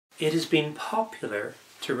it has been popular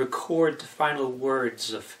to record the final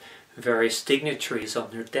words of various dignitaries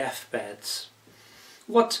on their deathbeds.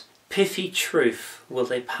 What pithy truth will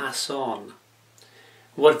they pass on?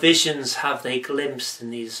 What visions have they glimpsed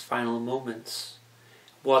in these final moments?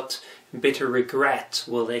 What bitter regret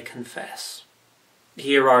will they confess?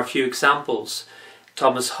 Here are a few examples.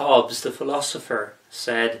 Thomas Hobbes, the philosopher,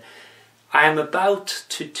 said, "I am about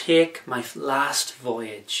to take my last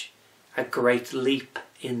voyage, a great leap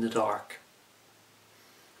in the dark."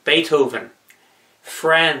 Beethoven,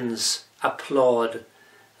 "Friends applaud,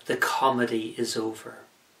 the comedy is over."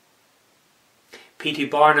 P.T.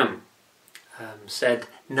 Barnum said,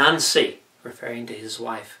 "Nancy," referring to his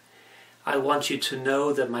wife, "I want you to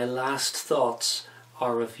know that my last thoughts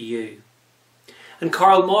are of you." And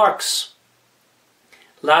Karl Marx,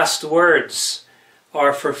 "Last words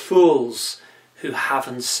are for fools who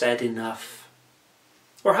haven't said enough."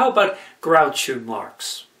 Or how about Groucho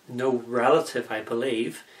Marx, no relative I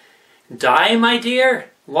believe, "Die, my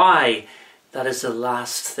dear? Why, that is the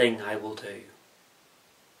last thing I will do."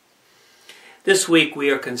 This week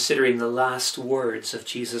we are considering the last words of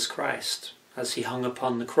Jesus Christ as he hung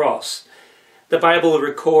upon the cross. The Bible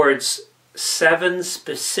records 7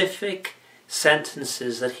 specific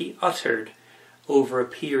sentences that he uttered over a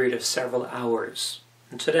period of several hours.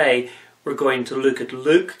 And today we're going to look at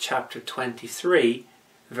Luke chapter 23,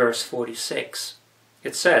 verse 46.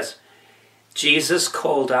 It says, "Jesus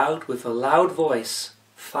called out with a loud voice,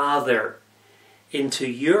 'Father, into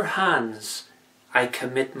your hands I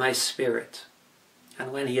commit my spirit.'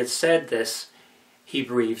 And when he had said this, he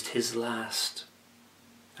breathed his last."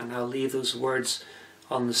 And I'll leave those words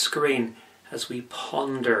on the screen as we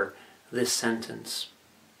ponder this sentence.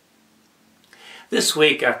 This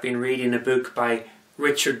week I've been reading a book by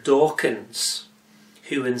Richard Dawkins,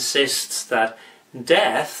 who insists that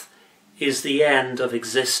death is the end of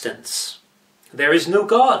existence. There is no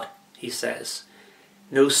God, he says,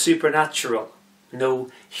 no supernatural, no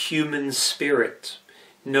human spirit,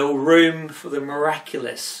 no room for the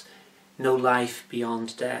miraculous, no life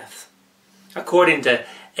beyond death. According to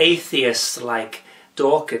atheists like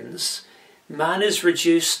Dawkins, man is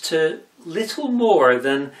reduced to little more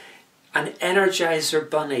than an Energizer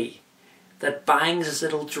bunny that bangs his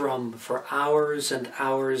little drum for hours and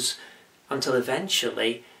hours until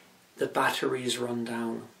eventually the batteries run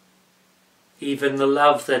down. Even the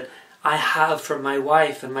love that I have for my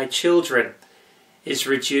wife and my children is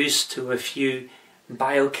reduced to a few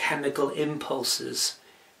biochemical impulses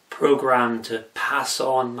programmed to pass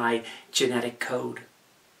on my genetic code.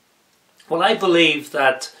 Well, I believe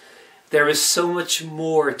that there is so much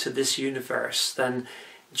more to this universe than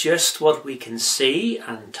just what we can see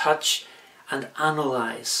and touch and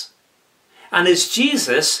analyze. And as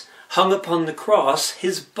Jesus hung upon the cross,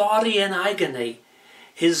 his body in agony,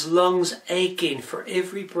 his lungs aching for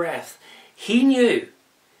every breath, he knew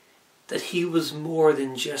that he was more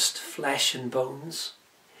than just flesh and bones.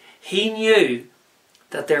 He knew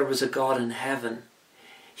that there was a God in heaven.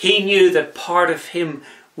 He knew that part of him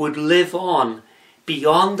would live on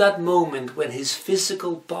beyond that moment when his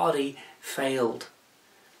physical body failed.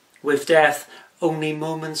 With death only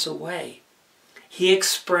moments away, he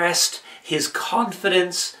expressed his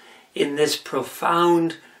confidence in this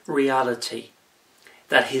profound reality,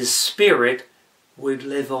 that his spirit would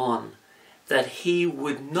live on, that he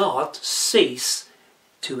would not cease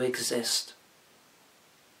to exist.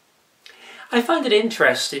 I find it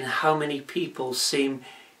interesting how many people seem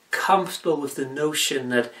comfortable with the notion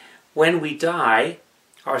that when we die,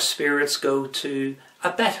 our spirits go to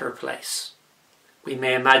a better place. We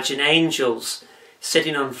may imagine angels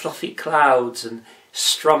sitting on fluffy clouds and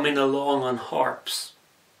strumming along on harps.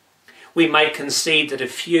 We might concede that a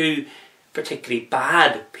few particularly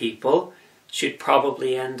bad people should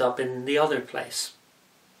probably end up in the other place.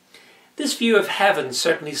 This view of heaven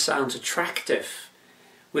certainly sounds attractive,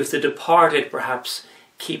 with the departed perhaps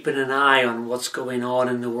keeping an eye on what's going on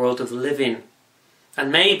in the world of the living.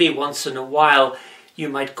 And maybe once in a while you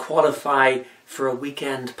might qualify for a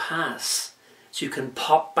weekend pass, so you can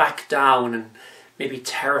pop back down and maybe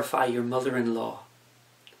terrify your mother-in-law.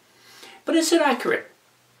 But is it accurate?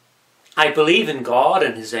 I believe in God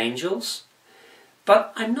and his angels,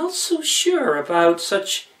 but I'm not so sure about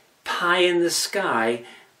such pie in the sky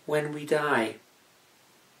when we die.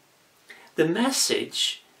 The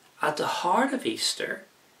message at the heart of Easter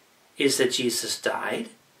is that Jesus died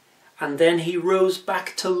and then he rose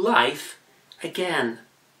back to life again.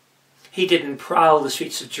 He didn't prowl the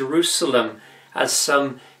streets of Jerusalem as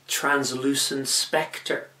some translucent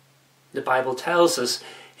spectre. The Bible tells us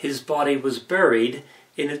his body was buried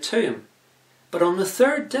in a tomb. But on the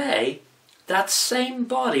third day, that same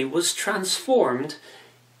body was transformed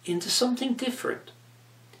into something different,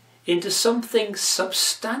 into something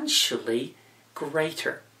substantially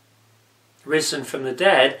greater. Risen from the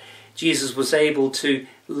dead, Jesus was able to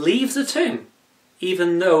leave the tomb,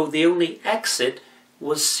 even though the only exit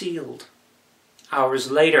was sealed.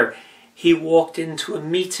 Hours later, he walked into a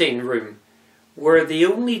meeting room where the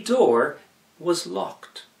only door was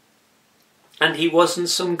locked. And he wasn't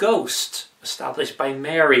some ghost established by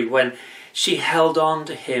Mary when she held on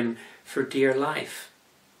to him for dear life,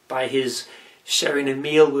 by his sharing a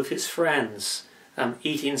meal with his friends,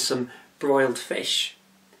 eating some broiled fish.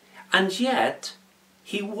 And yet,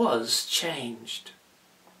 he was changed.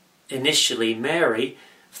 Initially, Mary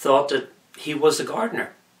thought that he was a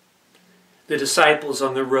gardener. The disciples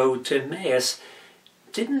on the road to Emmaus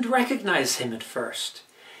didn't recognize him at first.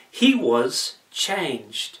 He was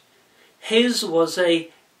changed. His was a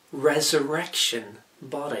resurrection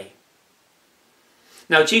body.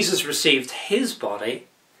 Now, Jesus received his body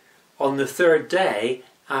on the third day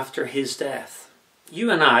after his death.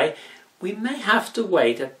 You and I, we may have to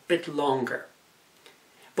wait a bit longer.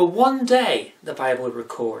 But one day, the Bible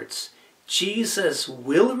records, Jesus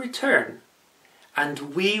will return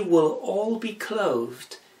and we will all be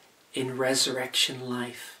clothed in resurrection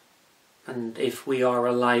life. And if we are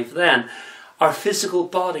alive then, our physical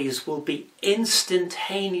bodies will be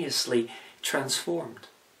instantaneously transformed.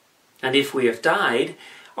 And if we have died,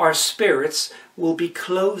 our spirits will be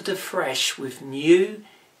clothed afresh with new,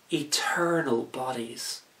 eternal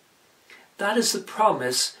bodies. That is the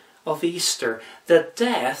promise of Easter, that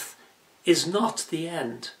death is not the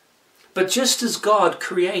end. But just as God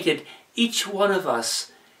created each one of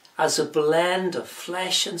us as a blend of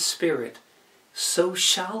flesh and spirit, so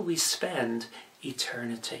shall we spend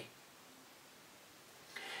eternity.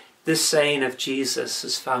 This saying of Jesus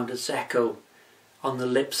has found its echo on the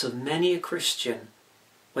lips of many a Christian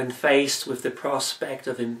when faced with the prospect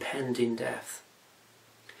of impending death.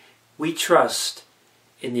 We trust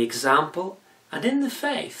in the example and in the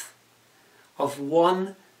faith of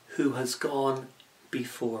one who has gone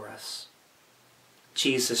before us.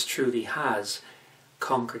 Jesus truly has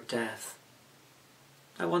conquered death.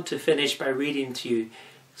 I want to finish by reading to you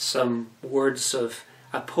some words of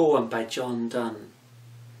a poem by John Donne.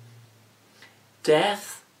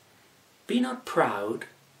 Death, be not proud,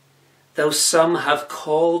 though some have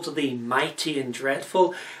called thee mighty and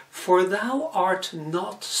dreadful, for thou art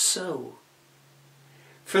not so.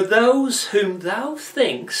 For those whom thou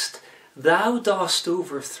think'st thou dost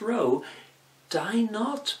overthrow, die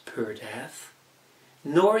not, poor death,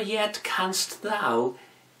 nor yet canst thou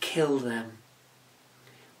kill them.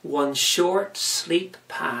 One short sleep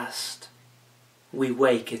past, we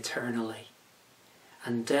wake eternally,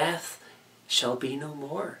 and death shall be no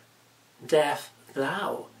more. Death,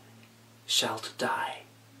 thou shalt die.